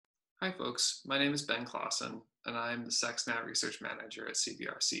Hi folks, my name is Ben Clausen and I'm the SexNav Research Manager at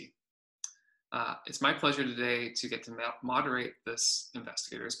CBRC. It's my pleasure today to get to moderate this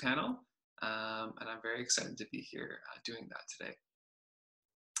investigators panel, and I'm very excited to be here doing that today.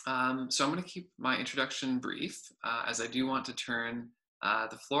 So I'm going to keep my introduction brief, as I do want to turn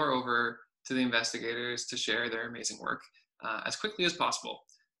the floor over to the investigators to share their amazing work as quickly as possible.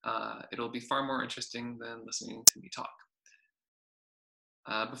 It'll be far more interesting than listening to me talk.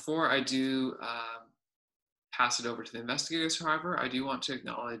 Before I do pass it over to the investigators, however, I do want to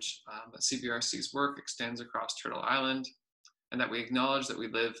acknowledge that CBRC's work extends across Turtle Island, and that we acknowledge that we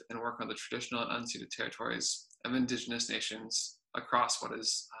live and work on the traditional and unceded territories of Indigenous nations across what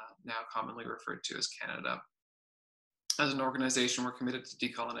is now commonly referred to as Canada. As an organization, we're committed to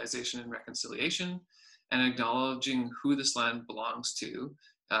decolonization and reconciliation, and acknowledging who this land belongs to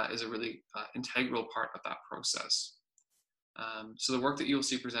is a really integral part of that process. So the work that you will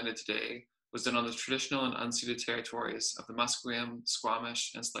see presented today was done on the traditional and unceded territories of the Musqueam,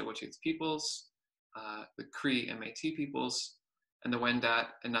 Squamish, and Tsleil-Waututh peoples, the Cree and Métis peoples, and the Wendat,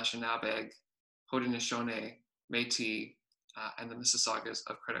 Anishinaabe, Haudenosaunee, Métis, and the Mississaugas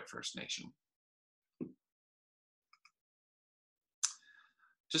of Credit First Nation.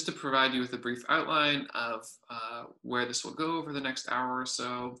 Just to provide you with a brief outline of where this will go over the next hour or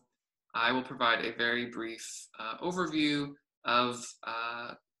so, I will provide a very brief overview of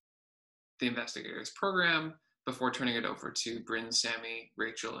the investigators program before turning it over to Bryn, Sammy,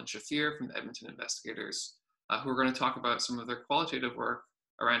 Rachel, and Shafir from the Edmonton Investigators, who are going to talk about some of their qualitative work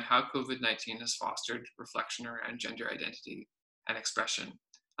around how COVID-19 has fostered reflection around gender identity and expression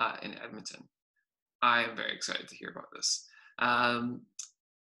in Edmonton. I am very excited to hear about this.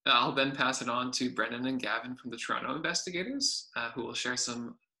 I'll then pass it on to Brendan and Gavin from the Toronto Investigators, who will share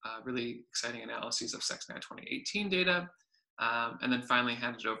some really exciting analyses of SexNav 2018 data, and then finally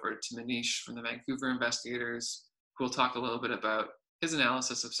hand it over to Manish from the Vancouver Investigators, who will talk a little bit about his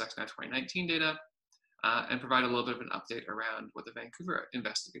analysis of SexNav 2019 data, and provide a little bit of an update around what the Vancouver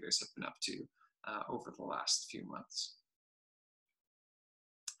Investigators have been up to over the last few months.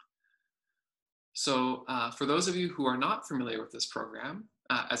 So for those of you who are not familiar with this program,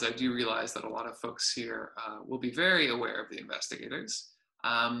 as I do realize that a lot of folks here will be very aware of the investigators,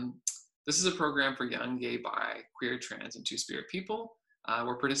 this is a program for young, gay, bi, queer, trans, and two-spirit people,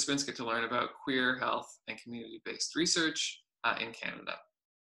 where participants get to learn about queer health and community-based research in Canada.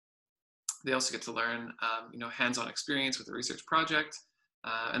 They also get to learn hands-on experience with a research project,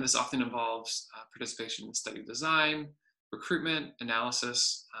 and this often involves participation in study design, recruitment,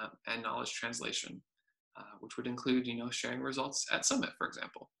 analysis, and knowledge translation, which would include sharing results at Summit, for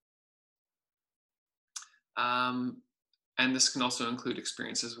example. And this can also include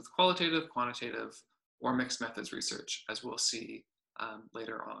experiences with qualitative, quantitative, or mixed methods research, as we'll see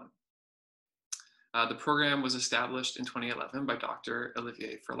later on. The program was established in 2011 by Dr.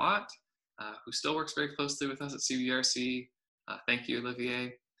 Olivier Ferlat, who still works very closely with us at CBRC. Thank you,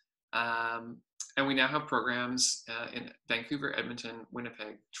 Olivier. And we now have programs in Vancouver, Edmonton,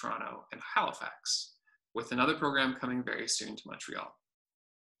 Winnipeg, Toronto, and Halifax, with another program coming very soon to Montreal,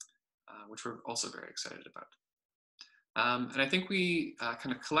 which we're also very excited about. And I think we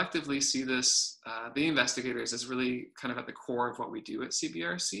kind of collectively see this, the investigators, as really kind of at the core of what we do at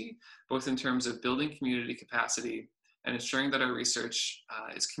CBRC, both in terms of building community capacity and ensuring that our research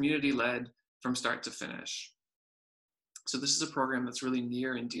is community-led from start to finish. So this is a program that's really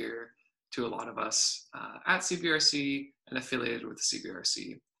near and dear to a lot of us at CBRC and affiliated with the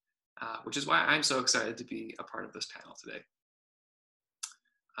CBRC, which is why I'm so excited to be a part of this panel today.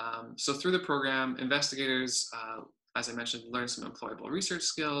 So through the program, investigators, as I mentioned, learn some employable research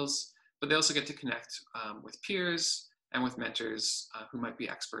skills, but they also get to connect with peers and with mentors who might be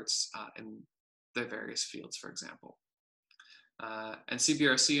experts in their various fields, for example. And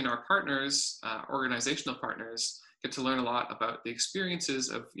CBRC and our partners, organizational partners, get to learn a lot about the experiences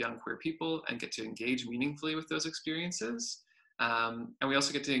of young queer people and get to engage meaningfully with those experiences. And we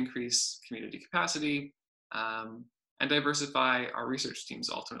also get to increase community capacity and diversify our research teams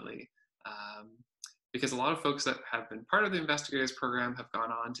ultimately. Because a lot of folks that have been part of the investigators program have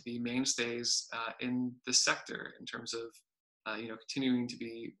gone on to be mainstays in this sector in terms of continuing to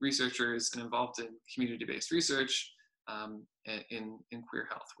be researchers and involved in community-based research in queer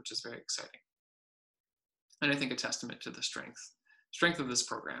health, which is very exciting. And I think a testament to the strength of this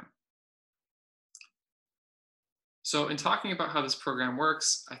program. So in talking about how this program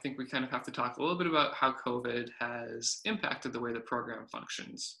works, I think we kind of have to talk a little bit about how COVID has impacted the way the program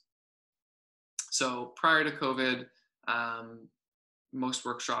functions. So prior to COVID, most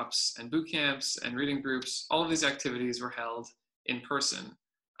workshops and boot camps and reading groups, all of these activities were held in person.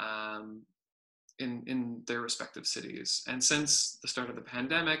 in their respective cities. And since the start of the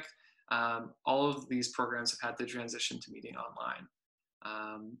pandemic, all of these programs have had to transition to meeting online.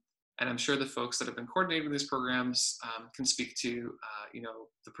 And I'm sure the folks that have been coordinating these programs can speak to,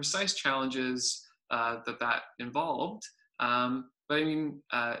 the precise challenges that involved. But I mean,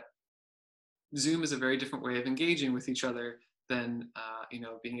 Zoom is a very different way of engaging with each other than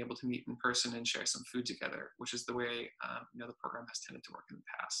being able to meet in person and share some food together, which is the way the program has tended to work in the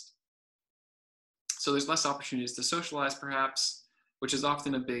past. So there's less opportunities to socialize, perhaps, which is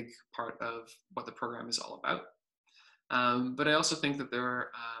often a big part of what the program is all about. But I also think that there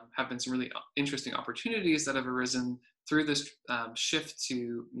have been some really interesting opportunities that have arisen through this shift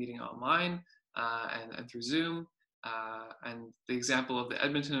to meeting online and through Zoom. And the example of the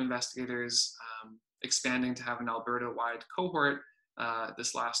Edmonton Investigators expanding to have an Alberta-wide cohort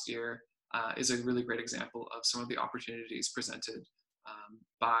this last year is a really great example of some of the opportunities presented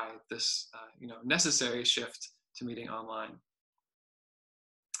by this necessary shift to meeting online.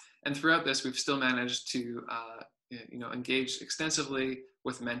 And throughout this, we've still managed to engage extensively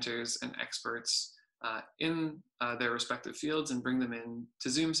with mentors and experts in their respective fields and bring them in to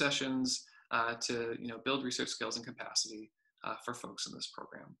Zoom sessions to build research skills and capacity for folks in this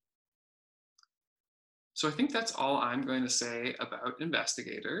program. So I think that's all I'm going to say about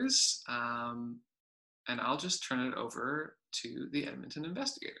investigators. And I'll just turn it over to the Edmonton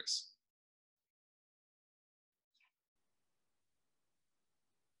Investigators.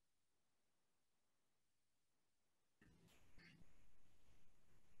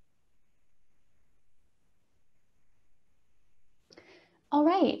 All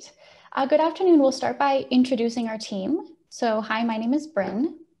right. Good afternoon. We'll start by introducing our team. So hi, my name is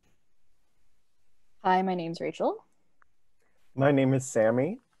Bryn. Hi, my name's Rachel. My name is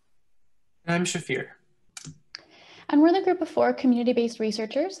Sammy. And I'm Shafir. And we're the group of 4 community-based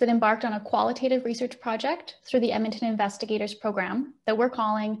researchers that embarked on a qualitative research project through the Edmonton Investigators program that we're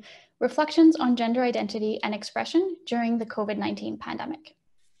calling Reflections on Gender Identity and Expression During the COVID-19 Pandemic.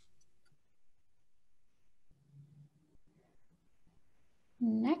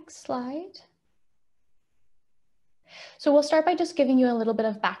 Next slide. So we'll start by just giving you a little bit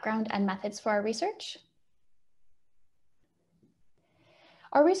of background and methods for our research.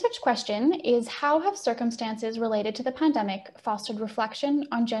 Our research question is, how have circumstances related to the pandemic fostered reflection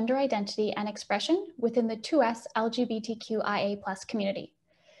on gender identity and expression within the 2S LGBTQIA+ community?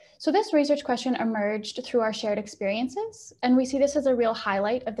 So this research question emerged through our shared experiences, and we see this as a real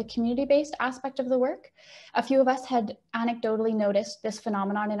highlight of the community-based aspect of the work. A few of us had anecdotally noticed this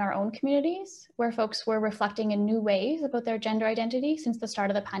phenomenon in our own communities, where folks were reflecting in new ways about their gender identity since the start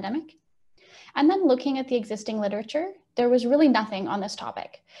of the pandemic. And then looking at the existing literature, there was really nothing on this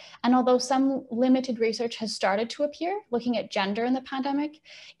topic. And although some limited research has started to appear looking at gender in the pandemic,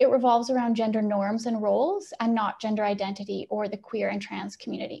 it revolves around gender norms and roles and not gender identity or the queer and trans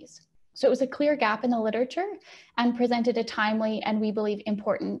communities. So it was a clear gap in the literature and presented a timely and, we believe,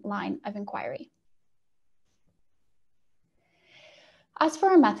 important line of inquiry. As for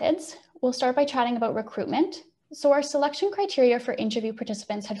our methods, we'll start by chatting about recruitment. So our selection criteria for interview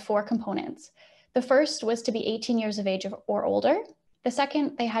participants had 4 components. The first was to be 18 years of age or older. The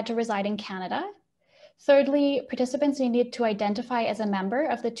second, they had to reside in Canada. Thirdly, participants needed to identify as a member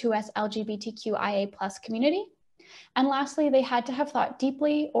of the 2S LGBTQIA+ community. And lastly, they had to have thought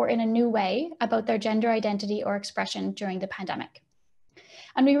deeply or in a new way about their gender identity or expression during the pandemic.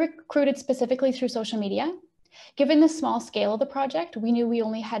 And we recruited specifically through social media. Given the small scale of the project, we knew we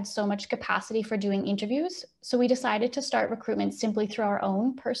only had so much capacity for doing interviews, so we decided to start recruitment simply through our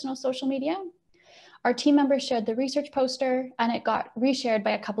own personal social media. Our team members shared the research poster, and it got reshared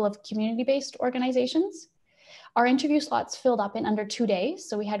by a couple of community-based organizations. Our interview slots filled up in under 2 days,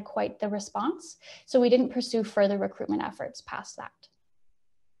 so we had quite the response, so we didn't pursue further recruitment efforts past that.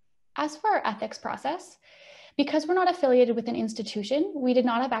 As for our ethics process, because we're not affiliated with an institution, we did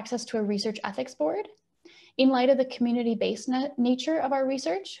not have access to a research ethics board. In light of the community-based nature of our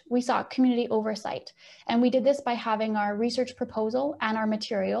research, we sought community oversight, and we did this by having our research proposal and our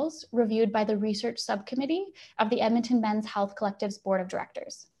materials reviewed by the research subcommittee of the Edmonton Men's Health Collective's Board of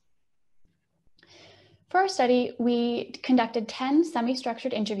Directors. For our study, we conducted 10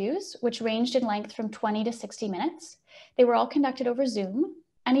 semi-structured interviews, which ranged in length from 20 to 60 minutes. They were all conducted over Zoom,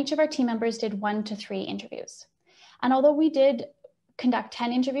 and each of our team members did 1 to 3 interviews. And although we did conduct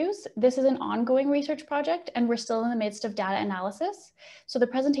 10 interviews, this is an ongoing research project and we're still in the midst of data analysis. So the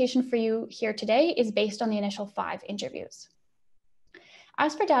presentation for you here today is based on the initial 5 interviews.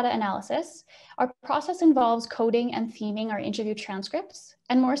 As for data analysis, our process involves coding and theming our interview transcripts.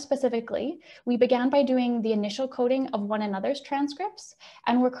 And more specifically, we began by doing the initial coding of one another's transcripts,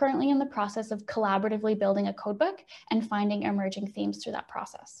 and we're currently in the process of collaboratively building a codebook and finding emerging themes through that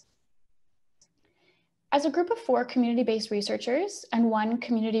process. As a group of 4 community-based researchers and 1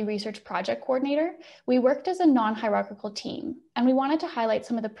 community research project coordinator, we worked as a non-hierarchical team, and we wanted to highlight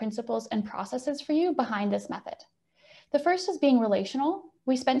some of the principles and processes for you behind this method. The first is being relational.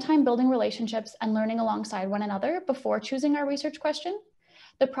 We spent time building relationships and learning alongside one another before choosing our research question.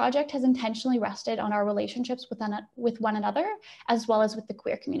 The project has intentionally rested on our relationships with one another, as well as with the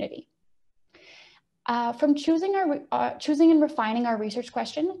queer community. From choosing and refining our research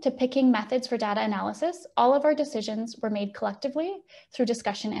question to picking methods for data analysis, all of our decisions were made collectively through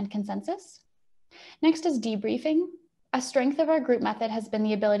discussion and consensus. Next is debriefing. A strength of our group method has been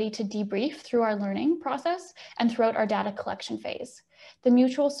the ability to debrief through our learning process and throughout our data collection phase. The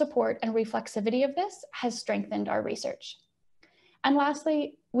mutual support and reflexivity of this has strengthened our research. And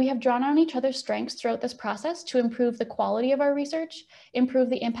lastly, we have drawn on each other's strengths throughout this process to improve the quality of our research, improve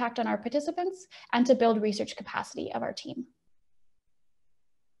the impact on our participants, and to build research capacity of our team.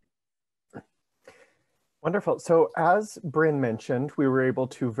 Wonderful. So as Bryn mentioned, we were able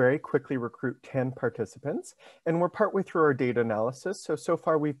to very quickly recruit 10 participants, and we're partway through our data analysis. So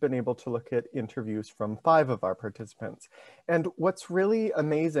far we've been able to look at interviews from 5 of our participants. And what's really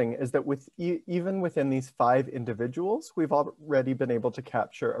amazing is that even within these 5 individuals, we've already been able to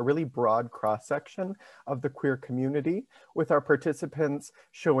capture a really broad cross-section of the queer community, with our participants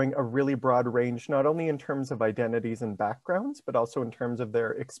showing a really broad range, not only in terms of identities and backgrounds, but also in terms of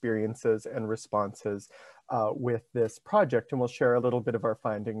their experiences and responses with this project, and we'll share a little bit of our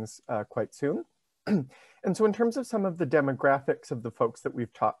findings quite soon. And so in terms of some of the demographics of the folks that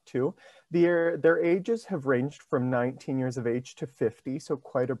we've talked to, their ages have ranged from 19 years of age to 50, so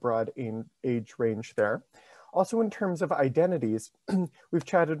quite a broad age range there. Also in terms of identities, we've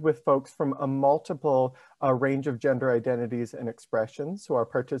chatted with folks from a multiple range of gender identities and expressions. So our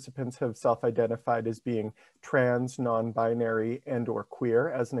participants have self-identified as being trans, non-binary, and/or queer,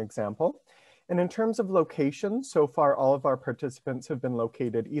 as an example. And in terms of location, so far all of our participants have been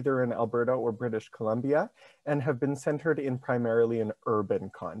located either in Alberta or British Columbia and have been centered in primarily an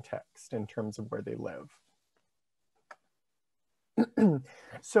urban context in terms of where they live.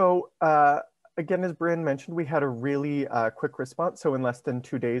 So again, as Bryn mentioned, we had a really quick response. So in less than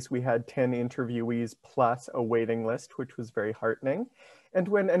 2 days, we had 10 interviewees plus a waiting list, which was very heartening. And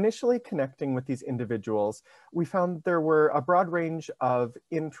when initially connecting with these individuals, we found there were a broad range of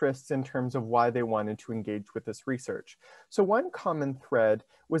interests in terms of why they wanted to engage with this research. So one common thread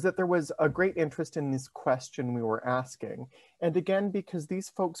was that there was a great interest in this question we were asking. And again, because these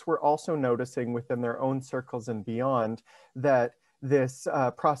folks were also noticing within their own circles and beyond that this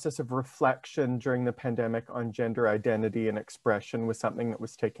process of reflection during the pandemic on gender identity and expression was something that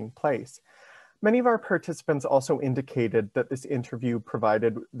was taking place. Many of our participants also indicated that this interview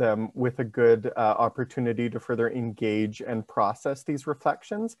provided them with a good opportunity to further engage and process these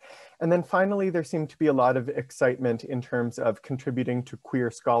reflections. And then finally, there seemed to be a lot of excitement in terms of contributing to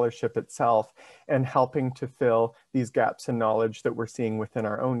queer scholarship itself and helping to fill these gaps in knowledge that we're seeing within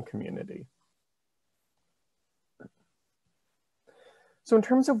our own community. So in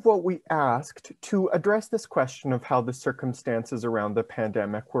terms of what we asked, to address this question of how the circumstances around the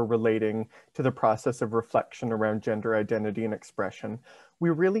pandemic were relating to the process of reflection around gender identity and expression,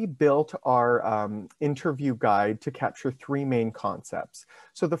 we really built our interview guide to capture 3 main concepts.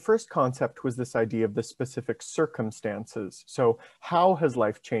 So the first concept was this idea of the specific circumstances. So how has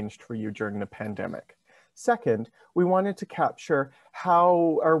life changed for you during the pandemic? Second, we wanted to capture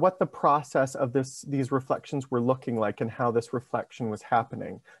how or what the process of these reflections were looking like and how this reflection was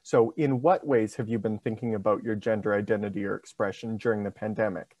happening. So in what ways have you been thinking about your gender identity or expression during the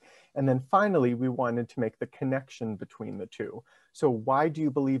pandemic? And then finally, we wanted to make the connection between the two. So why do you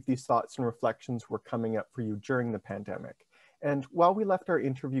believe these thoughts and reflections were coming up for you during the pandemic? And while we left our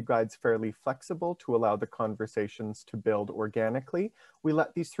interview guides fairly flexible to allow the conversations to build organically, we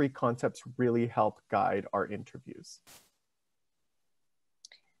let these 3 concepts really help guide our interviews.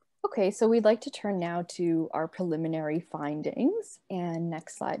 Okay, so we'd like to turn now to our preliminary findings. And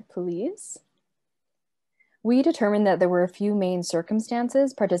next slide, please. We determined that there were a few main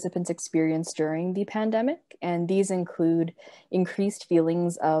circumstances participants experienced during the pandemic, and these include increased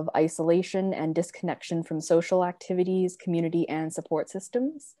feelings of isolation and disconnection from social activities, community, and support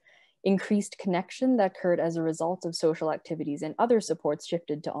systems, increased connection that occurred as a result of social activities and other supports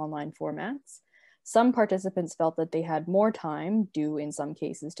shifted to online formats. Some participants felt that they had more time, due in some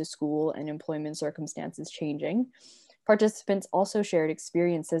cases to school and employment circumstances changing, Participants also shared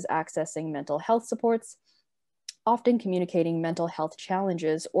experiences accessing mental health supports, often communicating mental health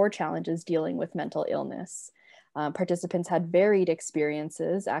challenges or challenges dealing with mental illness. Participants had varied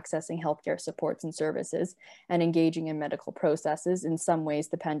experiences accessing healthcare supports and services and engaging in medical processes. In some ways,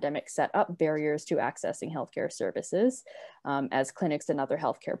 the pandemic set up barriers to accessing healthcare services as clinics and other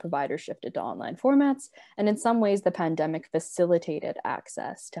healthcare providers shifted to online formats. And in some ways, the pandemic facilitated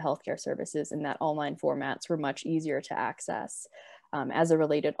access to healthcare services in that online formats were much easier to access. As a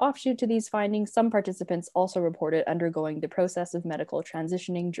related offshoot to these findings, some participants also reported undergoing the process of medical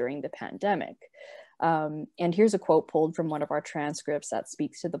transitioning during the pandemic. And here's a quote pulled from one of our transcripts that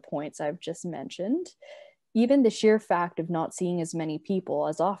speaks to the points I've just mentioned. Even the sheer fact of not seeing as many people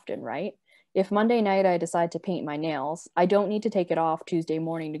as often, right? If Monday night I decide to paint my nails, I don't need to take it off Tuesday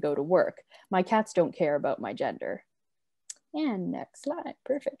morning to go to work. My cats don't care about my gender. And next slide,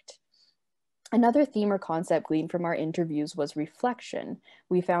 perfect. Another theme or concept gleaned from our interviews was reflection.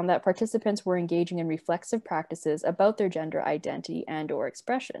 We found that participants were engaging in reflexive practices about their gender identity and/or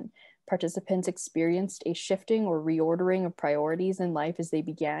expression. Participants experienced a shifting or reordering of priorities in life as they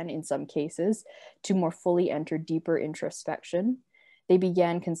began, in some cases, to more fully enter deeper introspection. They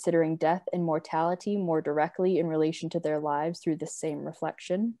began considering death and mortality more directly in relation to their lives through the same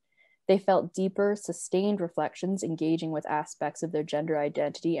reflection. They felt deeper, sustained reflections engaging with aspects of their gender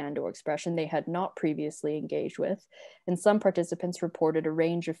identity and/or expression they had not previously engaged with, and some participants reported a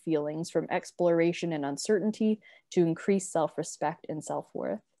range of feelings from exploration and uncertainty to increased self-respect and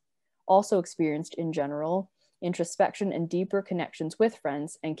self-worth. Also experienced in general, introspection and deeper connections with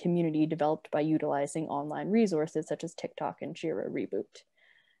friends and community developed by utilizing online resources such as TikTok and Jira Reboot.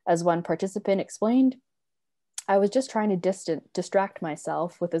 As one participant explained, I was just trying to distract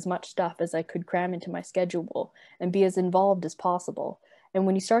myself with as much stuff as I could cram into my schedule and be as involved as possible. And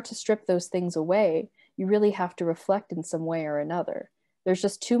when you start to strip those things away, you really have to reflect in some way or another. There's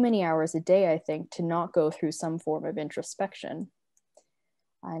just too many hours a day, I think, to not go through some form of introspection.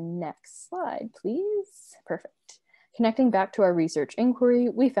 Next slide, please. Perfect. Connecting back to our research inquiry,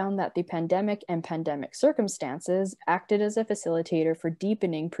 we found that the pandemic and pandemic circumstances acted as a facilitator for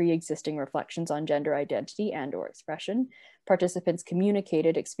deepening pre-existing reflections on gender identity and/or expression. Participants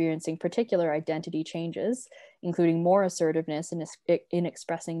communicated experiencing particular identity changes, including more assertiveness in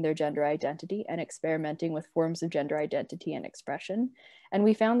expressing their gender identity and experimenting with forms of gender identity and expression. And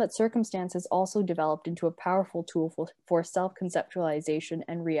we found that circumstances also developed into a powerful tool for self-conceptualization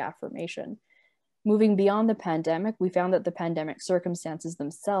and reaffirmation. Moving beyond the pandemic, we found that the pandemic circumstances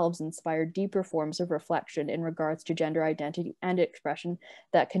themselves inspired deeper forms of reflection in regards to gender identity and expression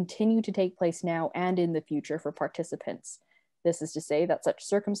that continue to take place now and in the future for participants. This is to say that such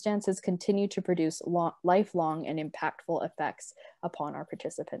circumstances continue to produce lifelong and impactful effects upon our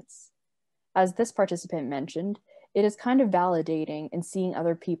participants. As this participant mentioned, it is kind of validating in seeing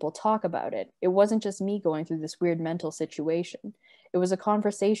other people talk about it. It wasn't just me going through this weird mental situation. It was a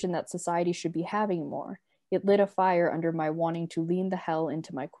conversation that society should be having more. It lit a fire under my wanting to lean the hell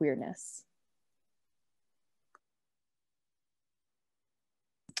into my queerness.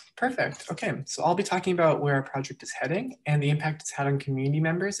 Perfect. Okay, so I'll be talking about where our project is heading and the impact it's had on community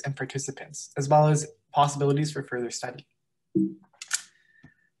members and participants, as well as possibilities for further study.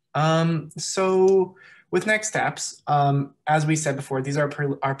 So with next steps, as we said before, these are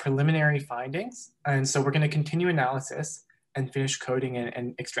our preliminary findings. And so we're going to continue analysis and finish coding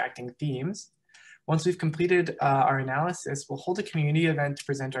and extracting themes. Once we've completed our analysis, we'll hold a community event to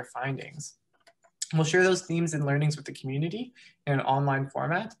present our findings. We'll share those themes and learnings with the community in an online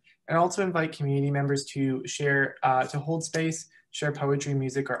format, and also invite community members to share, to hold space, share poetry,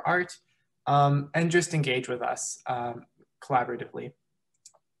 music, or art, and just engage with us collaboratively.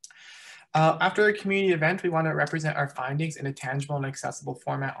 After the community event, we want to represent our findings in a tangible and accessible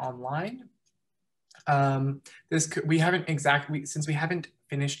format online. Since we haven't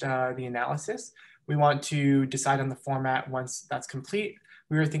finished the analysis, we want to decide on the format once that's complete.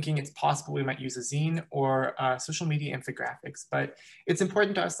 We were thinking it's possible we might use a zine or social media infographics, but it's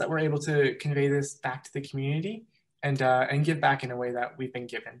important to us that we're able to convey this back to the community and give back in a way that we've been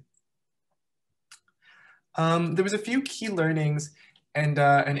given. There was a few key learnings and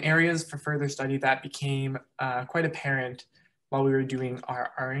areas for further study that became quite apparent while we were doing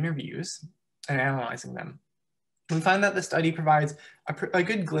our interviews and analyzing them. We found that the study provides a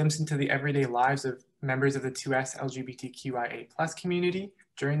good glimpse into the everyday lives of members of the 2S LGBTQIA+ community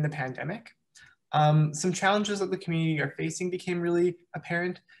during the pandemic. Some challenges that the community are facing became really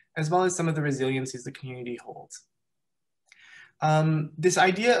apparent, as well as some of the resiliencies the community holds. This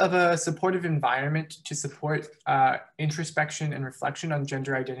idea of a supportive environment to support introspection and reflection on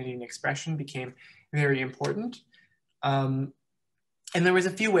gender identity and expression became very important. And there was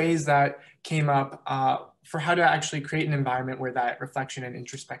a few ways that came up for how to actually create an environment where that reflection and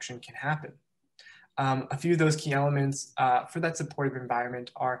introspection can happen. A few of those key elements for that supportive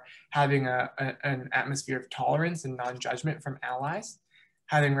environment are having an atmosphere of tolerance and non-judgment from allies,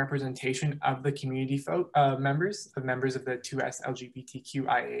 having representation of the community members of the 2S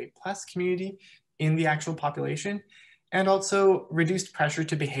LGBTQIA+ community in the actual population, and also reduced pressure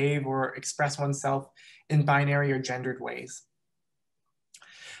to behave or express oneself in binary or gendered ways.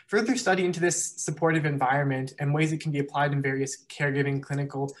 Further study into this supportive environment and ways it can be applied in various caregiving,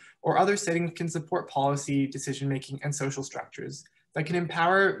 clinical, or other settings can support policy, decision-making, and social structures that can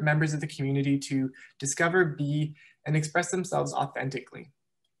empower members of the community to discover, be, and express themselves authentically.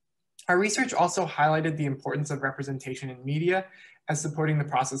 Our research also highlighted the importance of representation in media as supporting the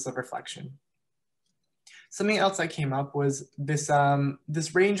process of reflection. Something else that came up was this,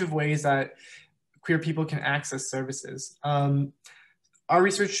 this range of ways that queer people can access services. Our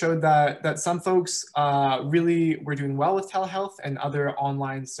research showed that some folks really were doing well with telehealth and other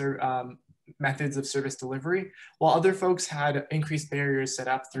online methods of service delivery, while other folks had increased barriers set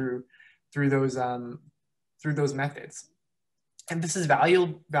up through those methods. And this is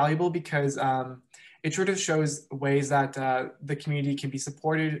valuable because it sort of shows ways that the community can be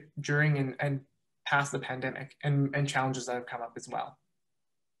supported during and past the pandemic and challenges that have come up as well.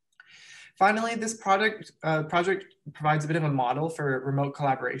 Finally, this project provides a bit of a model for remote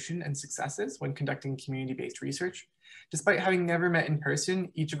collaboration and successes when conducting community-based research. Despite having never met in person,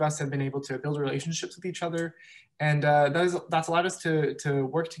 each of us have been able to build relationships with each other, and that's allowed us to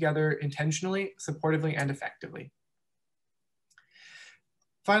work together intentionally, supportively, and effectively.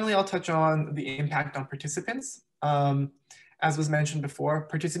 Finally, I'll touch on the impact on participants. As was mentioned before,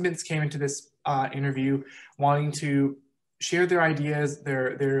 participants came into this interview wanting to share their ideas,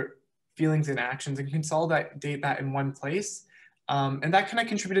 their feelings and actions, and consolidate that in one place. And that kind of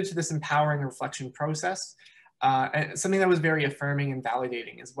contributed to this empowering reflection process, and something that was very affirming and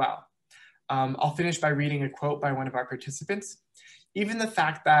validating as well. I'll finish by reading a quote by one of our participants. Even the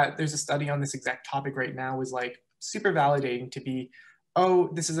fact that there's a study on this exact topic right now was like super validating to be, oh,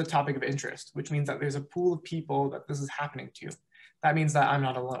 this is a topic of interest, which means that there's a pool of people that this is happening to. That means that I'm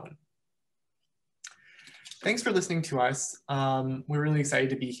not alone. Thanks for listening to us. We're really excited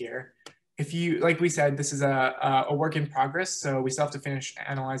to be here. If you, like we said, this is a work in progress, so we still have to finish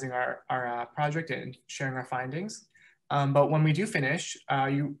analyzing our project and sharing our findings. But when we do finish,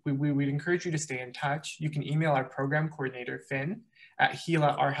 we'd encourage you to stay in touch. You can email our program coordinator, Finn, at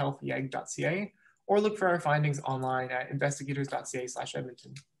heal@ourhealthyeg.ca, or look for our findings online at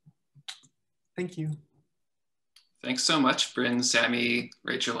investigators.ca/Edmonton. Thank you. Thanks so much, Bryn, Sammy,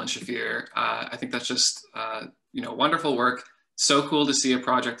 Rachel, and Shafir. I think that's just wonderful work. So cool to see a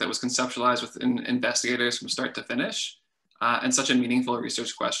project that was conceptualized with investigators from start to finish, and such a meaningful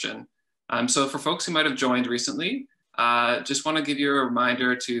research question. So for folks who might have joined recently, just want to give you a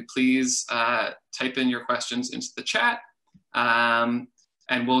reminder to please type in your questions into the chat, and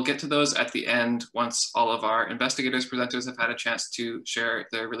we'll get to those at the end once all of our investigators presenters have had a chance to share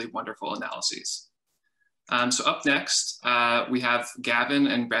their really wonderful analyses. So up next, we have Gavin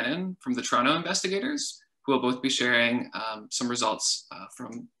and Brennan from the Toronto Investigators, who will both be sharing some results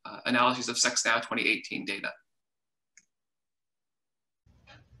from analyses of SexNow 2018 data.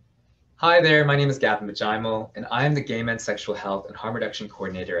 Hi there, my name is Gavin Bajaimel, and I am the Gay Men's Sexual Health and Harm Reduction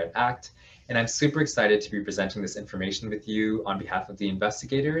Coordinator at ACT, and I'm super excited to be presenting this information with you on behalf of the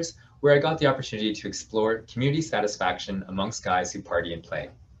investigators, where I got the opportunity to explore community satisfaction amongst guys who party and play.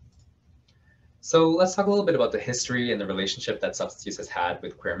 So let's talk a little bit about the history and the relationship that substance use has had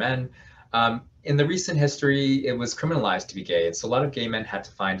with queer men. In the recent history, it was criminalized to be gay, and so a lot of gay men had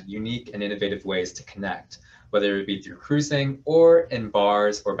to find unique and innovative ways to connect, whether it be through cruising or in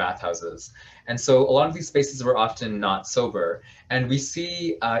bars or bathhouses. And so a lot of these spaces were often not sober. And we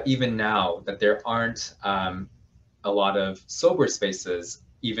see even now that there aren't a lot of sober spaces,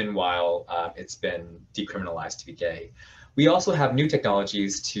 even while it's been decriminalized to be gay. We also have new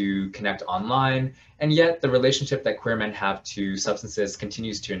technologies to connect online, and yet the relationship that queer men have to substances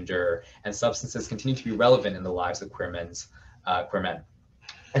continues to endure, and substances continue to be relevant in the lives of queer men.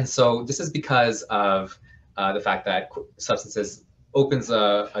 And so this is because of the fact that substances opens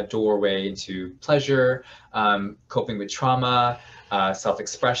a doorway into pleasure, coping with trauma,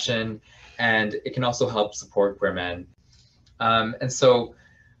 self-expression, and it can also help support queer men. And so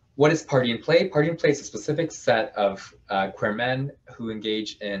what is Party and Play? Party and Play is a specific set of queer men who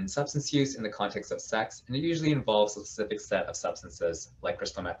engage in substance use in the context of sex, and it usually involves a specific set of substances like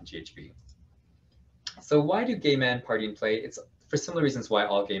crystal meth and GHB. So why do gay men party and play? It's for similar reasons why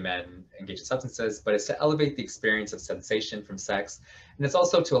all gay men engage in substances, but it's to elevate the experience of sensation from sex. And it's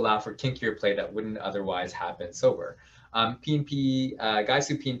also to allow for kinkier play that wouldn't otherwise happen sober. PNP, guys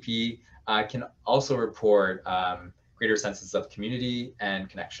who PNP can also report greater senses of community and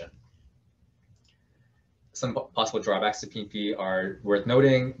connection. Some possible drawbacks to PNP are worth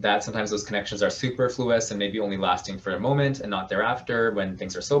noting, that sometimes those connections are superfluous and maybe only lasting for a moment and not thereafter when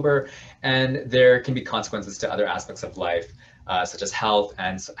things are sober. And there can be consequences to other aspects of life, such as health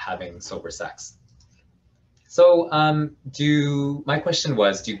and having sober sex. So my question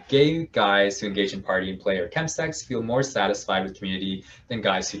was, do gay guys who engage in party and play or chemsex feel more satisfied with community than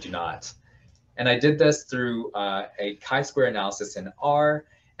guys who do not? And I did this through a chi-square analysis in R,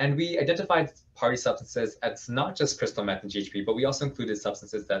 and we identified party substances as not just crystal meth and GHB, but we also included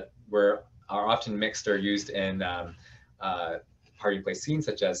substances that are often mixed or used in party and play scenes,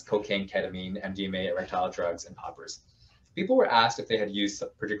 such as cocaine, ketamine, MDMA, erectile drugs, and poppers. People were asked if they had used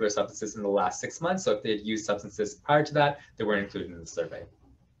particular substances in the last 6 months. So if they had used substances prior to that, they weren't included in the survey.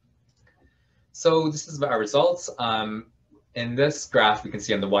 So this is our results. In this graph, we can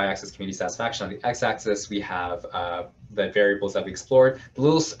see on the y-axis community satisfaction. On the x-axis, we have the variables that we explored. The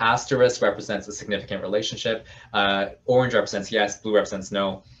little asterisk represents a significant relationship. Orange represents yes, blue represents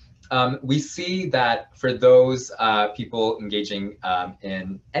no. We see that for those people engaging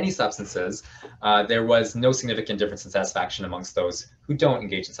in any substances, there was no significant difference in satisfaction amongst those who don't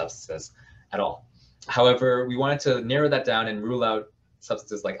engage in substances at all. However, we wanted to narrow that down and rule out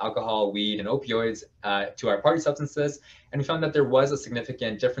substances like alcohol, weed, and opioids to our party substances. And we found that there was a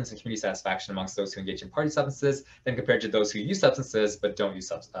significant difference in community satisfaction amongst those who engage in party substances than compared to those who use substances but don't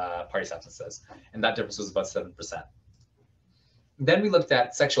use party substances. And that difference was about 7%. Then we looked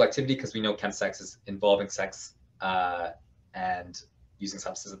at sexual activity, because we know chemsex is involving sex and using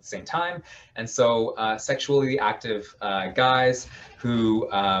substances at the same time. And so sexually active guys who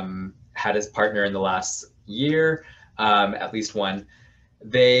had his partner in the last year, at least one,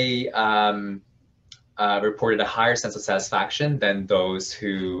 they reported a higher sense of satisfaction than those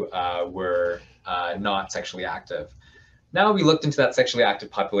who were not sexually active. Now we looked into that sexually active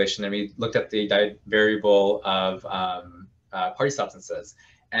population, and we looked at the variable of party substances,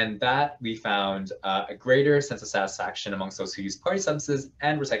 and that we found a greater sense of satisfaction amongst those who used party substances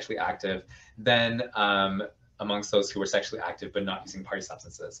and were sexually active than amongst those who were sexually active but not using party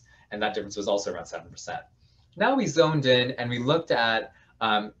substances. And that difference was also around 7%. Now we zoned in and we looked at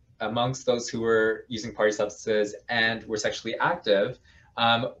amongst those who were using party substances and were sexually active,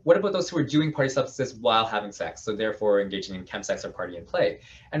 what about those who were doing party substances while having sex, so therefore engaging in chemsex or party and play?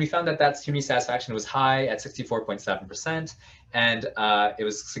 And we found that community satisfaction was high at 64.7%, and it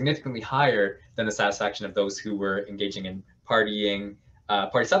was significantly higher than the satisfaction of those who were engaging in party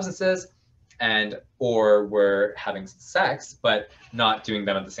substances and or were having sex but not doing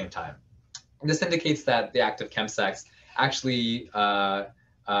them at the same time. And this indicates that the act of chemsex actually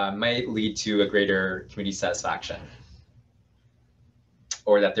might lead to a greater community satisfaction,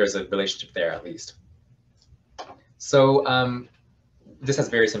 or that there's a relationship there at least. So this has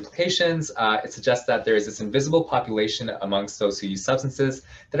various implications. It suggests that there is this invisible population amongst those who use substances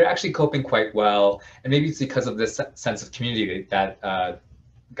that are actually coping quite well. And maybe it's because of this sense of community that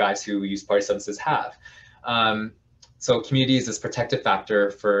guys who use party substances have. So community is this protective factor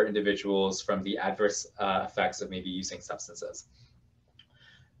for individuals from the adverse effects of maybe using substances.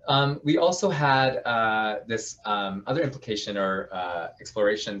 We also had this other implication or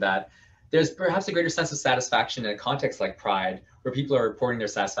exploration that there's perhaps a greater sense of satisfaction in a context like Pride, where people are reporting their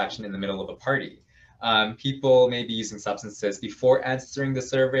satisfaction in the middle of a party. People may be using substances before answering the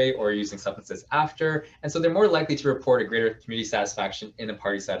survey or using substances after, and so they're more likely to report a greater community satisfaction in a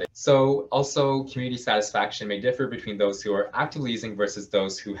party setting. So also community satisfaction may differ between those who are actively using versus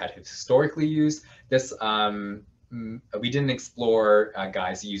those who had historically used. This we didn't explore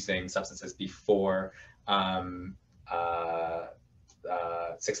guys using substances before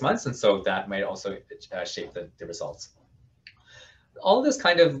 6 months, and so that might also shape the results. All this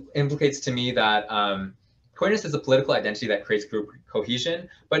kind of implicates to me that queerness is a political identity that creates group cohesion,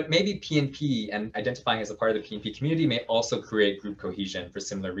 but maybe PNP and identifying as a part of the PNP community may also create group cohesion for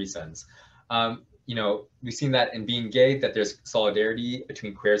similar reasons. You know, we've seen that in being gay, that there's solidarity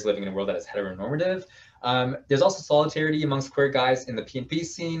between queers living in a world that is heteronormative. There's also solidarity amongst queer guys in the PNP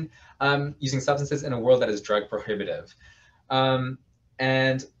scene using substances in a world that is drug prohibitive.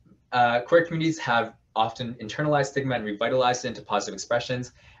 And queer communities have often internalized stigma and revitalized it into positive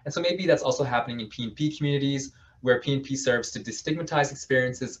expressions. And so maybe that's also happening in PNP communities, where PNP serves to destigmatize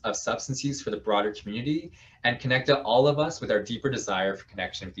experiences of substance use for the broader community and connect all of us with our deeper desire for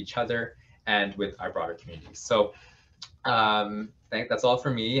connection with each other and with our broader communities. So That's all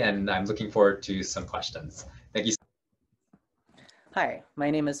for me, and I'm looking forward to some questions. Thank you. Hi, my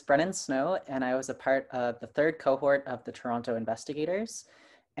name is Brennan Snow, and I was a part of the third cohort of the Toronto Investigators.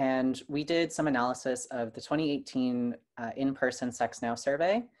 And we did some analysis of the 2018 in-person Sex Now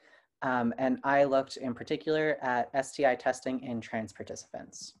survey. And I looked in particular at STI testing in trans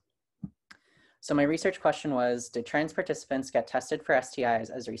participants. So my research question was, did trans participants get tested for STIs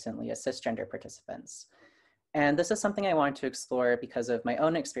as recently as cisgender participants? And this is something I wanted to explore because of my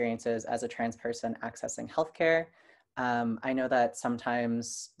own experiences as a trans person accessing healthcare. I know that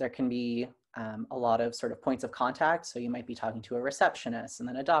sometimes there can be a lot of sort of points of contact. So you might be talking to a receptionist and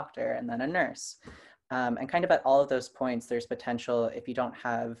then a doctor and then a nurse. And kind of at all of those points, there's potential if you don't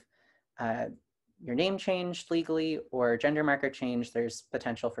have your name changed legally or gender marker changed, there's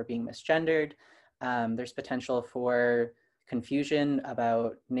potential for being misgendered. There's potential for confusion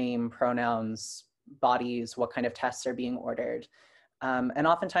about name, pronouns, bodies, what kind of tests are being ordered. And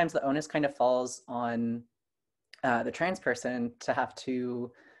oftentimes the onus kind of falls on the trans person to have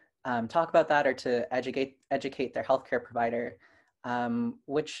to talk about that or to educate their healthcare provider,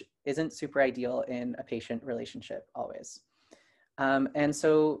 which isn't super ideal in a patient relationship always. And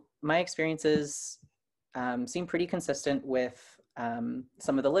so my experiences seem pretty consistent with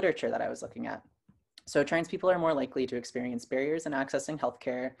some of the literature that I was looking at. So trans people are more likely to experience barriers in accessing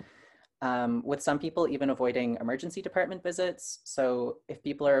healthcare, with some people even avoiding emergency department visits. So if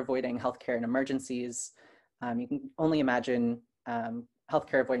people are avoiding healthcare in emergencies, you can only imagine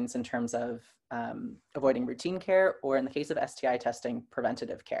healthcare avoidance in terms of avoiding routine care, or in the case of STI testing,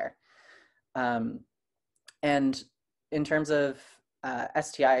 preventative care. And in terms of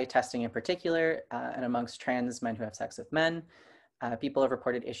STI testing in particular, and amongst trans men who have sex with men, people have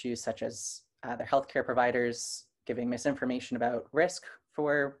reported issues such as their healthcare providers giving misinformation about risk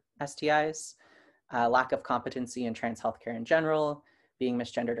for STIs, lack of competency in trans healthcare in general, being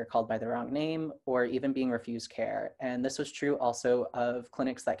misgendered or called by the wrong name, or even being refused care. And this was true also of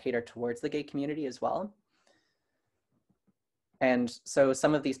clinics that cater towards the gay community as well. And so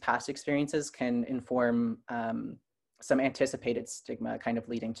some of these past experiences can inform some anticipated stigma kind of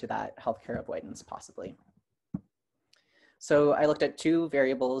leading to that healthcare avoidance possibly. So I looked at two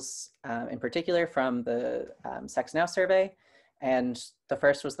variables in particular from the Sex Now survey. And the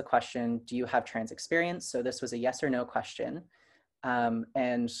first was the question, do you have trans experience? So this was a yes or no question.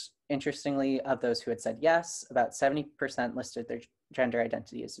 And interestingly, of those who had said yes, about 70% listed their gender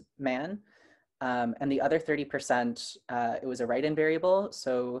identity as man. And the other 30%, it was a write-in variable.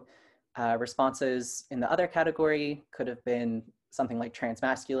 So responses in the other category could have been something like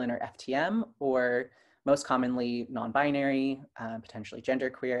transmasculine or FTM, or most commonly non-binary, potentially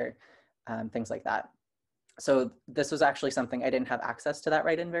genderqueer, things like that. So this was actually something I didn't have access to that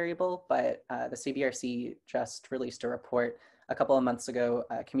write-in variable, but the CBRC just released a report a couple of months ago,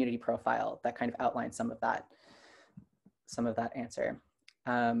 a community profile that kind of outlined some of that answer.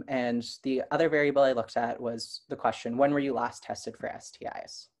 And the other variable I looked at was the question, when were you last tested for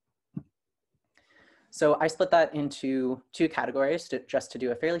STIs? So I split that into two categories just to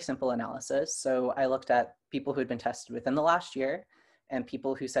do a fairly simple analysis. So I looked at people who had been tested within the last year and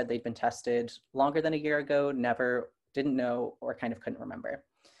people who said they'd been tested longer than a year ago, never, didn't know, or kind of couldn't remember.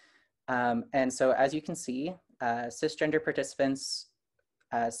 And so as you can see, cisgender participants,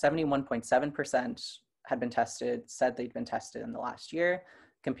 71.7% had been tested, said they'd been tested in the last year,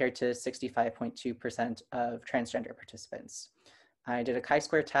 compared to 65.2% of transgender participants. I did a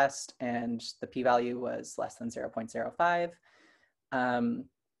chi-square test and the p-value was less than 0.05.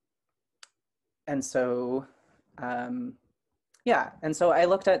 And so, yeah, and so I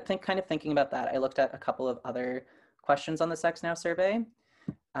looked at, kind of thinking about that, I looked at a couple of other questions on the Sex Now survey.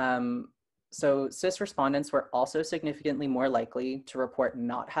 So cis respondents were also significantly more likely to report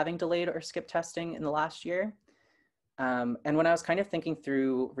not having delayed or skipped testing in the last year. And when I was kind of thinking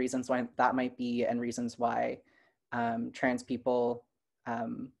through reasons why that might be and reasons why trans people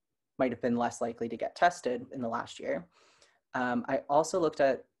might have been less likely to get tested in the last year, I also looked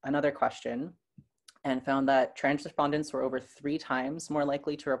at another question and found that trans respondents were over 3 times more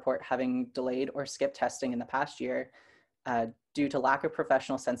likely to report having delayed or skipped testing in the past year due to lack of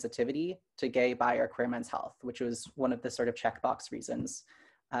professional sensitivity to gay, bi, or queer men's health, which was one of the sort of checkbox reasons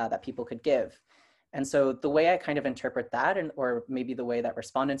that people could give. And so the way I kind of interpret that, and or maybe the way that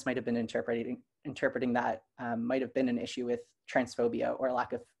respondents might have been interpreting that might have been an issue with transphobia or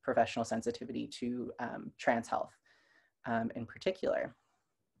lack of professional sensitivity to trans health in particular.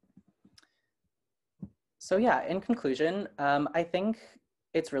 So yeah, in conclusion, I think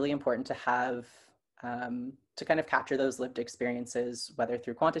it's really important to have, to kind of capture those lived experiences, whether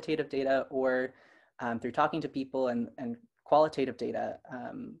through quantitative data or through talking to people and qualitative data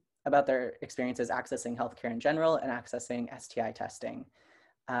about their experiences accessing healthcare in general and accessing STI testing.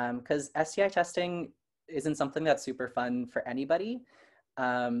 Because STI testing isn't something that's super fun for anybody.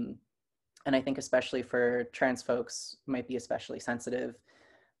 And I think especially for trans folks might be especially sensitive.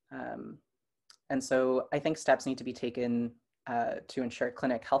 And so I think steps need to be taken to ensure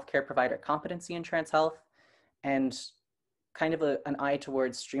clinic healthcare provider competency in trans health, and kind of an eye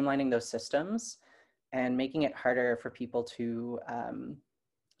towards streamlining those systems and making it harder for people to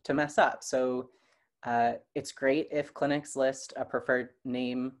mess up. So it's great if clinics list a preferred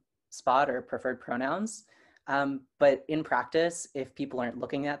name spot or preferred pronouns, but in practice, if people aren't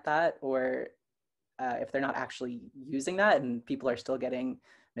looking at that, or if they're not actually using that and people are still getting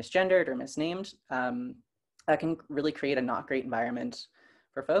misgendered or misnamed, that can really create a not great environment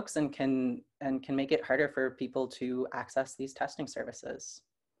for folks and can make it harder for people to access these testing services.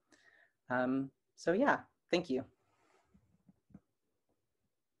 So yeah, thank you.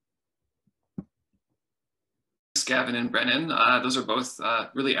 Thanks, Gavin and Brennan. Those are both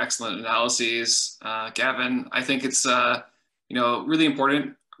really excellent analyses. Gavin, I think it's really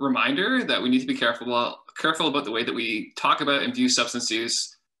important reminder that we need to be careful about the way that we talk about and view substance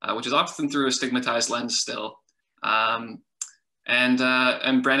use, which is often through a stigmatized lens still. And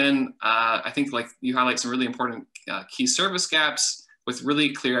Brennan, I think like you highlight some really important key service gaps with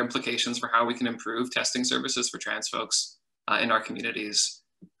really clear implications for how we can improve testing services for trans folks in our communities.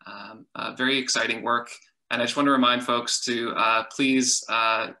 Very exciting work. And I just want to remind folks to please,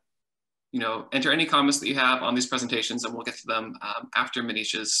 enter any comments that you have on these presentations, and we'll get to them after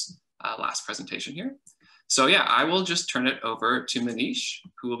Manish's last presentation here. So yeah, I will just turn it over to Manish,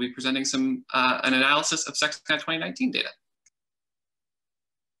 who will be presenting an analysis of SexNet 2019 data.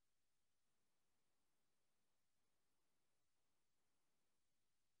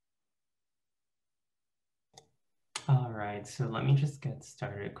 All right, so let me just get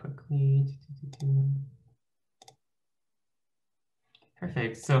started quickly.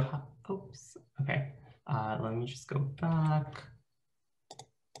 Perfect. So, oops. Okay. Let me just go back.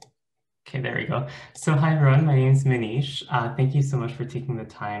 Okay, there we go. So hi everyone, my name is Manish. Thank you so much for taking the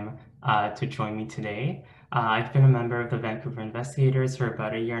time to join me today. I've been a member of the Vancouver Investigators for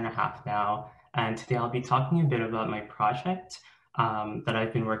about 1.5 years now, and today I'll be talking a bit about my project that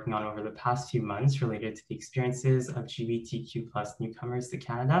I've been working on over the past few months related to the experiences of LGBTQ+ newcomers to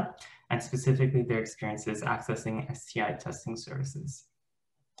Canada, and specifically their experiences accessing STI testing services.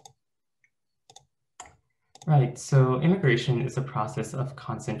 Right, so immigration is a process of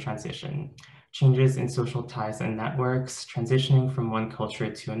constant transition, changes in social ties and networks, transitioning from one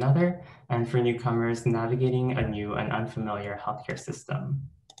culture to another, and for newcomers, navigating a new and unfamiliar healthcare system.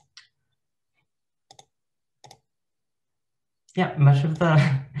 Yeah, much of the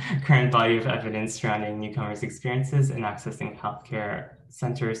current body of evidence surrounding newcomers' experiences in accessing healthcare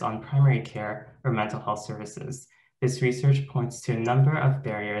centers on primary care or mental health services. This research points to a number of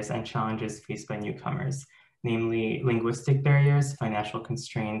barriers and challenges faced by newcomers, namely linguistic barriers, financial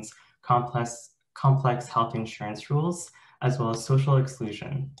constraints, complex health insurance rules, as well as social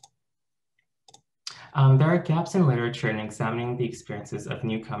exclusion. There are gaps in literature in examining the experiences of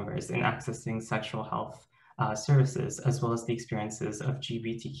newcomers in accessing sexual health services, as well as the experiences of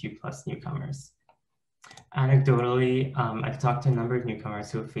LGBTQ+ newcomers. Anecdotally, I've talked to a number of newcomers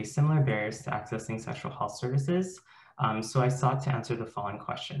who have faced similar barriers to accessing sexual health services, so I sought to answer the following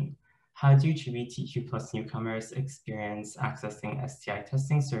question. How do LGBTQ+ newcomers experience accessing STI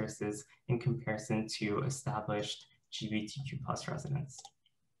testing services in comparison to established LGBTQ+ residents?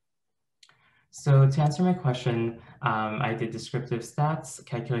 So to answer my question, I did descriptive stats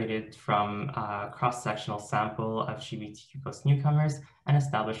calculated from a cross-sectional sample of LGBTQ+ newcomers and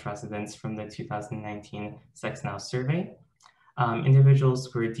established residents from the 2019 SexNow survey.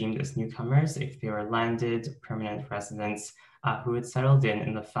 Individuals were deemed as newcomers if they were landed permanent residents who had settled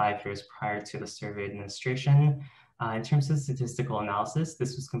in the 5 years prior to the survey administration. In terms of statistical analysis,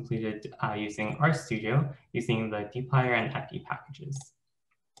 this was completed using RStudio, using the dplyr and epi packages.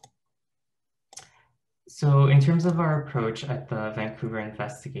 So in terms of our approach at the Vancouver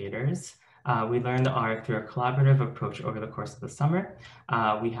Investigators, we learned R through a collaborative approach over the course of the summer.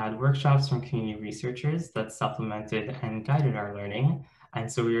 We had workshops from community researchers that supplemented and guided our learning. And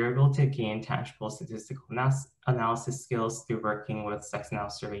so we were able to gain tangible statistical analysis skills through working with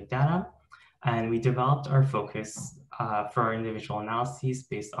SexNow survey data. And we developed our focus for our individual analyses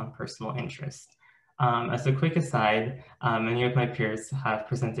based on personal interest. As a quick aside, many of my peers have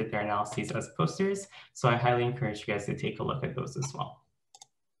presented their analyses as posters, so I highly encourage you guys to take a look at those as well.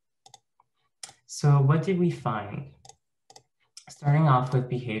 So what did we find? Starting off with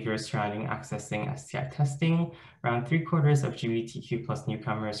behaviors surrounding accessing STI testing, around 3/4 of GBTQ plus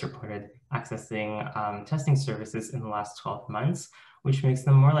newcomers reported accessing testing services in the last 12 months, which makes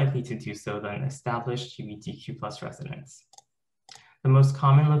them more likely to do so than established GBTQ plus residents. The most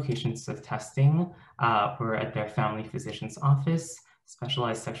common locations of testing were at their family physician's office,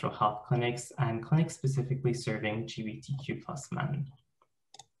 specialized sexual health clinics, and clinics specifically serving GBTQ plus men.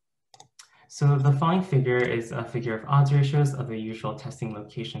 So the following figure is a figure of odds ratios of the usual testing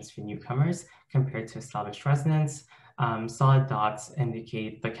locations for newcomers compared to established residents. Solid dots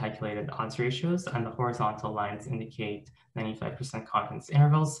indicate the calculated odds ratios, and the horizontal lines indicate 95% confidence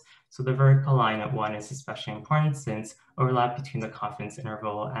intervals. So the vertical line at 1 is especially important since overlap between the confidence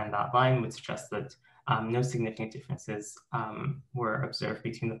interval and that line would suggest that no significant differences were observed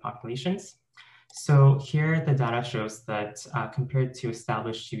between the populations. So here the data shows that compared to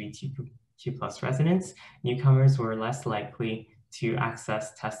established GBTQ plus residents, newcomers were less likely to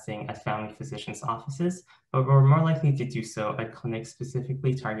access testing at family physicians' offices, but were more likely to do so at clinics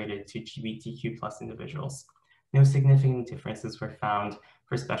specifically targeted to GBTQ plus individuals. No significant differences were found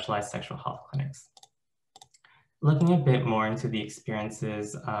for specialized sexual health clinics. Looking a bit more into the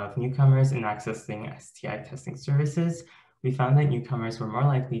experiences of newcomers in accessing STI testing services, we found that newcomers were more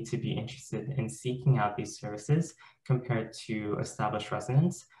likely to be interested in seeking out these services compared to established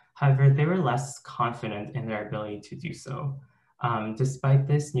residents. However, they were less confident in their ability to do so. Despite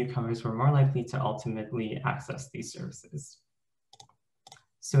this, newcomers were more likely to ultimately access these services.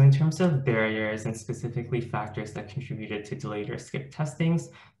 So in terms of barriers and specifically factors that contributed to delayed or skipped testings,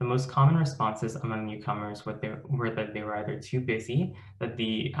 the most common responses among newcomers were that they were either too busy, that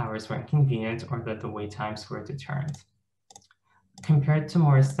the hours were inconvenient, or that the wait times were a deterrent. Compared to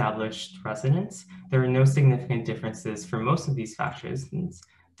more established residents, there were no significant differences for most of these factors,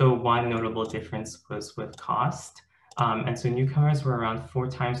 though one notable difference was with cost. And so newcomers were around 4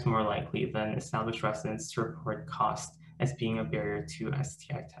 times more likely than established residents to report cost as being a barrier to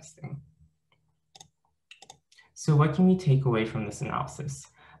STI testing. So what can we take away from this analysis?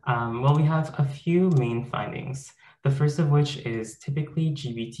 Well, we have a few main findings. The first of which is typically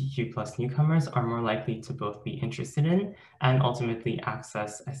GBTQ plus newcomers are more likely to both be interested in and ultimately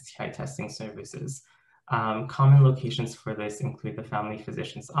access STI testing services. Common locations for this include the family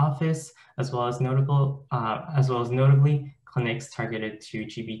physician's office, as well as notably clinics targeted to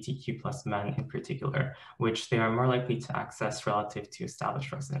GBTQ plus men in particular, which they are more likely to access relative to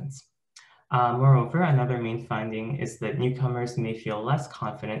established residents. Moreover, another main finding is that newcomers may feel less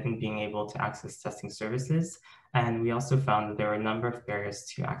confident in being able to access testing services. And we also found that there are a number of barriers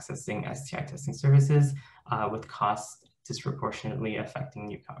to accessing STI testing services, with costs disproportionately affecting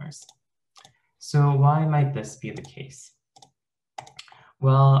newcomers. So why might this be the case?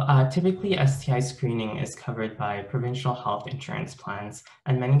 Well, typically STI screening is covered by provincial health insurance plans,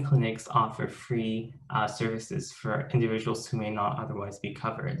 and many clinics offer free services for individuals who may not otherwise be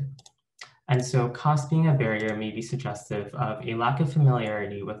covered. And so cost being a barrier may be suggestive of a lack of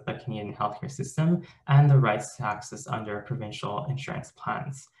familiarity with the Canadian healthcare system and the rights to access under provincial insurance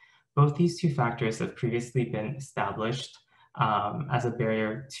plans. Both these two factors have previously been established as a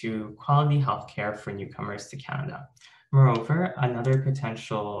barrier to quality healthcare for newcomers to Canada. Moreover, another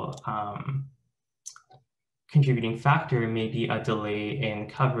potential contributing factor may be a delay in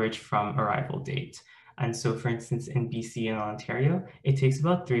coverage from arrival date. And so, for instance, in BC and Ontario, it takes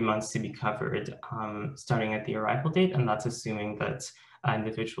about 3 months to be covered starting at the arrival date, and that's assuming that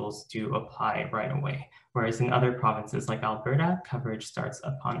individuals do apply right away. Whereas in other provinces like Alberta, coverage starts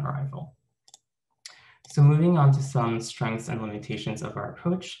upon arrival. So moving on to some strengths and limitations of our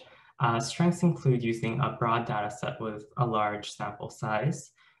approach. Strengths include using a broad data set with a large sample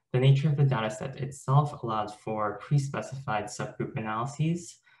size. The nature of the data set itself allowed for pre-specified subgroup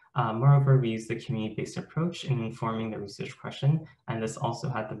analyses. Moreover, we used the community-based approach in informing the research question, and this also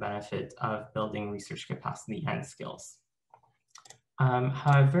had the benefit of building research capacity and skills.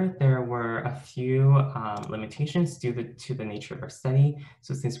 However, there were a few limitations due to the nature of our study.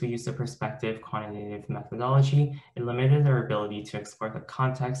 So since we used a perspective quantitative methodology, it limited our ability to explore the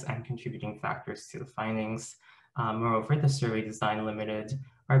context and contributing factors to the findings. Moreover, the survey design limited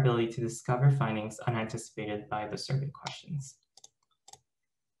our ability to discover findings unanticipated by the survey questions.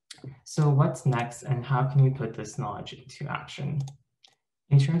 So what's next, and how can we put this knowledge into action?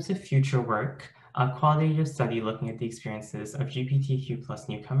 In terms of future work, a qualitative study looking at the experiences of GBTQ plus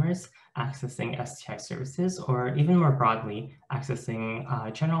newcomers accessing STI services, or even more broadly,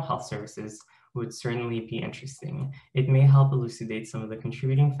 accessing general health services would certainly be interesting. It may help elucidate some of the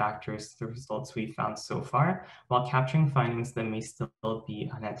contributing factors to the results we've found so far, while capturing findings that may still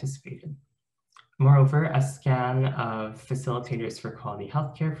be unanticipated. Moreover, a scan of facilitators for quality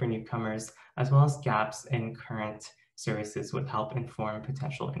healthcare for newcomers, as well as gaps in current services, would help inform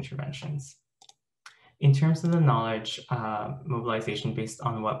potential interventions. In terms of the knowledge mobilization based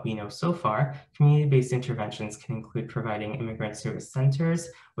on what we know so far, community-based interventions can include providing immigrant service centers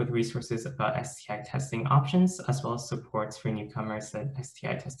with resources about STI testing options, as well as supports for newcomers at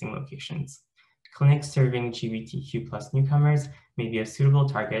STI testing locations. Clinics serving LGBTQ+ newcomers may be a suitable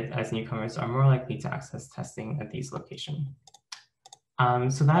target, as newcomers are more likely to access testing at these locations.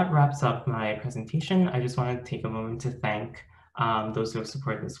 So that wraps up my presentation. I just wanted to take a moment to thank those who have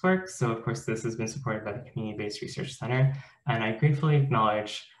supported this work. So of course, this has been supported by the Community-Based Research Center, and I gratefully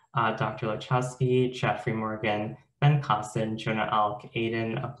acknowledge Dr. Lachowski, Jeffrey Morgan, Ben Costin, Jonah Alk,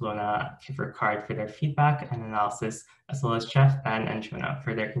 Aiden, Ablona, Kiffer Card for their feedback and analysis, as well as Jeff, Ben, and Jonah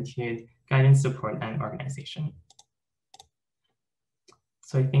for their continued guidance, support, and organization.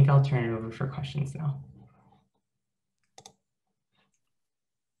 So I think I'll turn it over for questions now.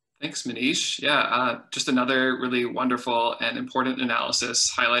 Thanks, Manish. Yeah, just another really wonderful and important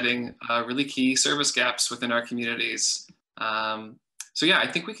analysis highlighting really key service gaps within our communities. So yeah, I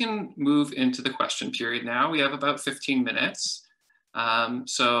think we can move into the question period now. We have about 15 minutes.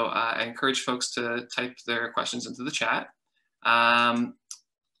 So I encourage folks to type their questions into the chat.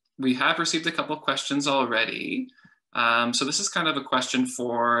 We have received a couple of questions already. So this is kind of a question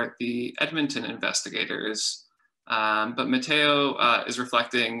for the Edmonton investigators. But Mateo is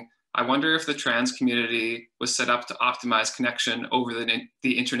reflecting, I wonder if the trans community was set up to optimize connection over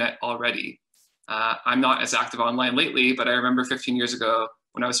the internet already. I'm not as active online lately, but I remember 15 years ago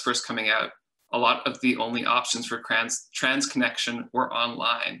when I was first coming out, a lot of the only options for trans connection were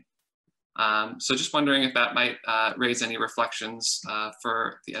online. So just wondering if that might raise any reflections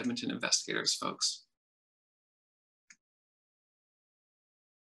for the Edmonton investigators folks.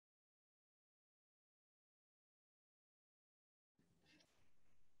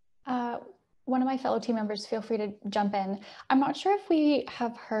 One of my fellow team members, feel free to jump in. I'm not sure if we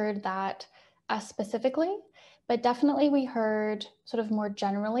have heard that specifically, but definitely we heard sort of more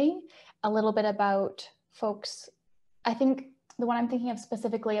generally a little bit about folks. I think the one I'm thinking of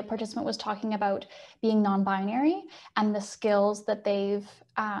specifically, a participant was talking about being non-binary and the skills that they've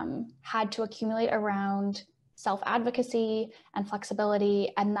had to accumulate around self-advocacy and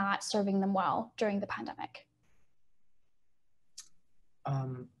flexibility, and that serving them well during the pandemic.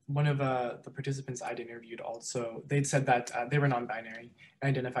 One of the participants I'd interviewed also, they'd said that they were non-binary and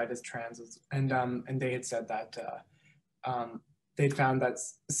identified as trans, and they had said that they'd found that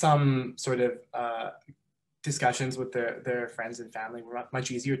some sort of discussions with their friends and family were much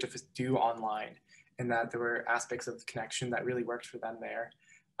easier to do online, and that there were aspects of connection that really worked for them there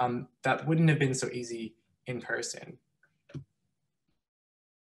that wouldn't have been so easy in person.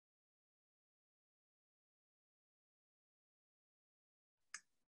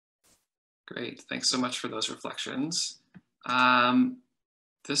 Great, thanks so much for those reflections.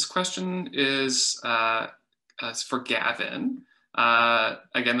 This question is for Gavin.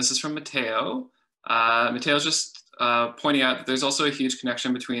 Again, this is from Mateo. Mateo's just pointing out that there's also a huge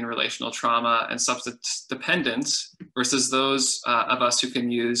connection between relational trauma and substance dependence versus those of us who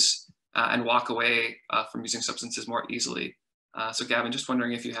can use and walk away from using substances more easily. So Gavin, just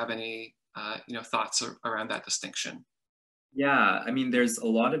wondering if you have any thoughts around that distinction. Yeah, I mean, there's a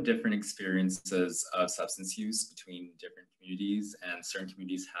lot of different experiences of substance use between different communities, and certain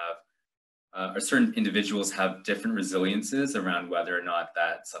communities have, or certain individuals have different resiliences around whether or not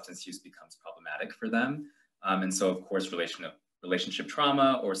that substance use becomes problematic for them. And so, of course, relationship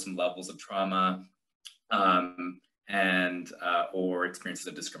trauma or some levels of trauma or experiences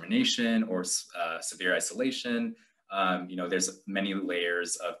of discrimination or severe isolation. There's many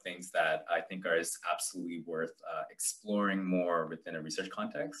layers of things that I think are absolutely worth exploring more within a research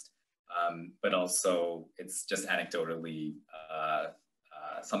context. But also, it's just anecdotally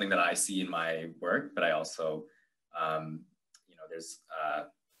something that I see in my work, but I also,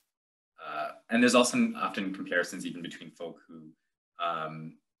 there's also often comparisons even between folk who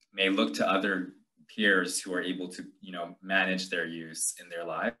may look to other peers who are able to, manage their use in their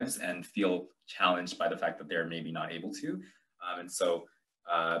lives and feel challenged by the fact that they're maybe not able to. And so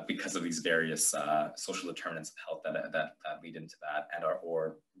because of these various social determinants of health that lead into that and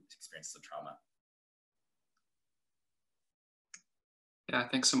or experiences of trauma. Yeah,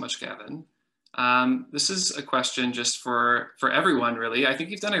 thanks so much, Gavin. This is a question just for everyone, really. I think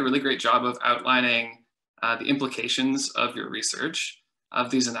you've done a really great job of outlining the implications of your research, of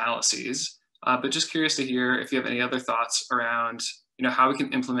these analyses. But just curious to hear if you have any other thoughts around, how we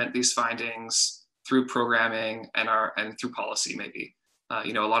can implement these findings through programming and through policy, maybe.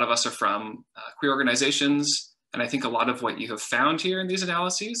 You know, a lot of us are from queer organizations, and I think a lot of what you have found here in these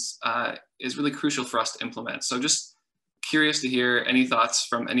analyses is really crucial for us to implement. So just curious to hear any thoughts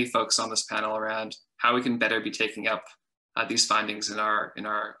from any folks on this panel around how we can better be taking up these findings in our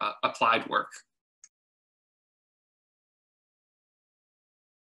applied work.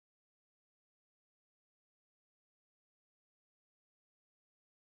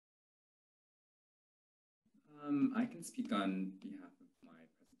 I can speak on behalf of my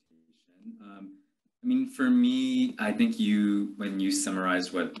presentation. I mean, for me, I think when you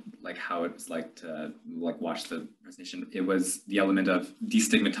summarized how it was like to watch the presentation, it was the element of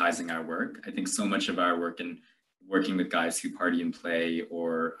destigmatizing our work. I think so much of our work in working with guys who party and play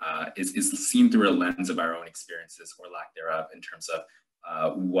or is seen through a lens of our own experiences or lack thereof in terms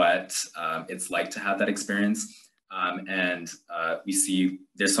of what it's like to have that experience. We see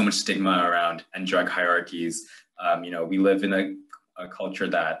there's so much stigma around and drug hierarchies. You know, we live in a culture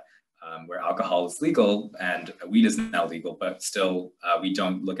that where alcohol is legal and weed is now legal, but still we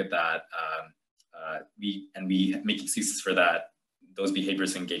don't look at that. We make excuses for those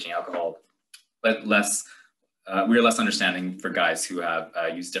behaviors engaging alcohol, but we're less understanding for guys who have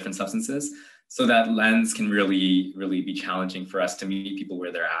used different substances. So that lens can really be challenging for us to meet people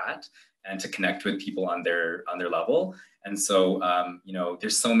where they're at and to connect with people on their level. And so, you know,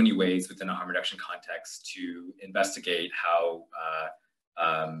 there's so many ways within a harm reduction context to investigate how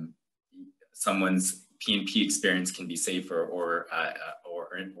someone's P&P experience can be safer or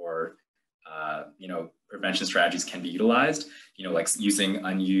you know, prevention strategies can be utilized, you know, like using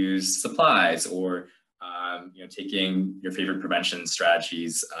unused supplies or you know, taking your favorite prevention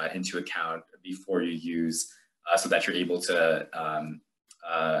strategies into account before you use, so that you're able to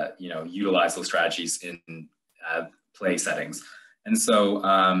you know, utilize those strategies in play settings. And so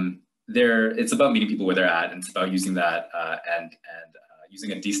it's about meeting people where they're at, and it's about using that and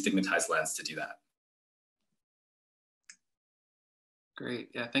using a destigmatized lens to do that. Great,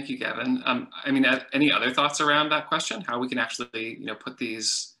 yeah, thank you, Gavin. I mean, any other thoughts around that question? How we can actually, you know, put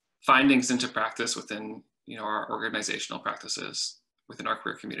these findings into practice within, you know, our organizational practices within our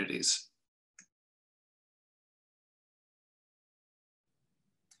queer communities?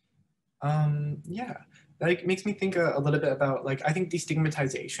 Yeah, that makes me think a little bit about, like, I think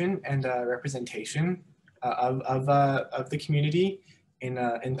destigmatization and representation of the community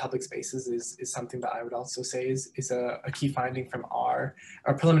in public spaces is something that I would also say is a key finding from our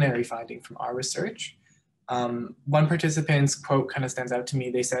preliminary finding from our research. One participant's quote kind of stands out to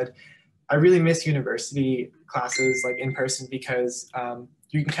me. They said, "I really miss university classes like in person because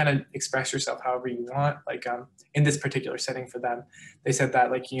you can kind of express yourself however you want." Like in this particular setting for them, they said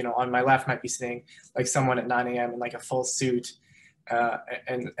that, like, you know, on my left might be sitting like someone at 9 a.m. in like a full suit,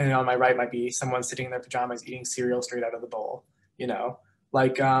 and on my right might be someone sitting in their pajamas eating cereal straight out of the bowl, you know,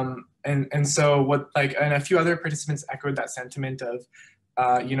 like and so what, like, and a few other participants echoed that sentiment of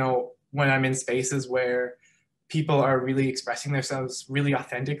you know, when I'm in spaces where people are really expressing themselves really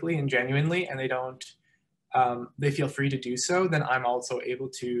authentically and genuinely, and they feel free to do so, then I'm also able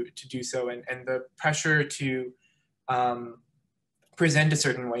to do so, and the pressure to present a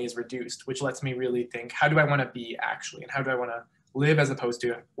certain way is reduced, which lets me really think, how do I want to be actually, and how do I want to live, as opposed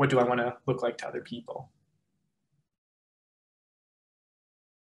to what do I want to look like to other people.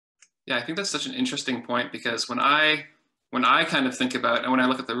 Yeah, I think that's such an interesting point, because when I kind of think about, and when I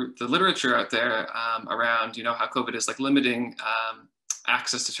look at the literature out there around, you know, how COVID is like limiting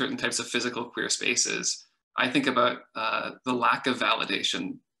access to certain types of physical queer spaces, I think about the lack of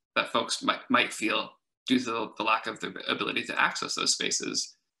validation that folks might feel due to the lack of the ability to access those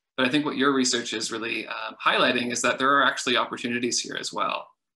spaces. But I think what your research is really highlighting is that there are actually opportunities here as well.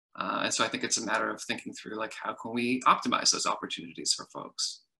 And so I think it's a matter of thinking through, like, how can we optimize those opportunities for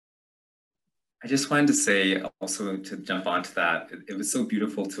folks? I just wanted to say also, to jump onto that, it was so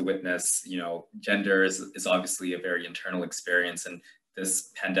beautiful to witness, you know, gender is obviously a very internal experience, and this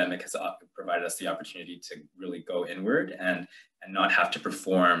pandemic has provided us the opportunity to really go inward and not have to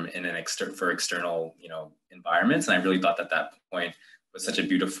perform in for external, you know, environments. And I really thought that point was such a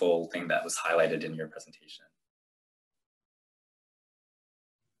beautiful thing that was highlighted in your presentation.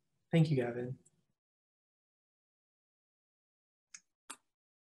 Thank you, Gavin.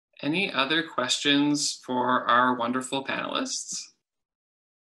 Any other questions for our wonderful panelists?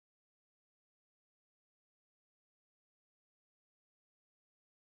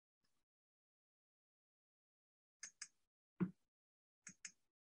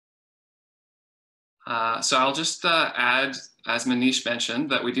 So I'll just add, as Manish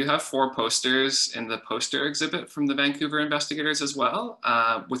mentioned, that we do have 4 posters in the poster exhibit from the Vancouver Investigators as well,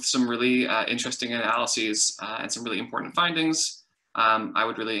 with some really interesting analyses and some really important findings. I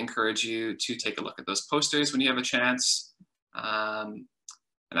would really encourage you to take a look at those posters when you have a chance.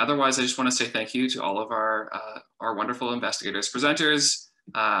 And otherwise, I just want to say thank you to all of our wonderful investigators, presenters.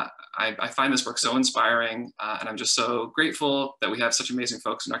 I find this work so inspiring, and I'm just so grateful that we have such amazing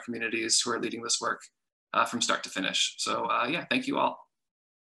folks in our communities who are leading this work from start to finish. So yeah, thank you all.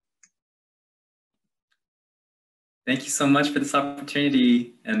 Thank you so much for this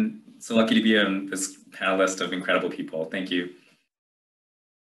opportunity, and so lucky to be on this panelist of incredible people. Thank you.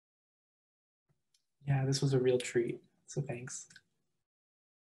 Yeah, this was a real treat, so thanks.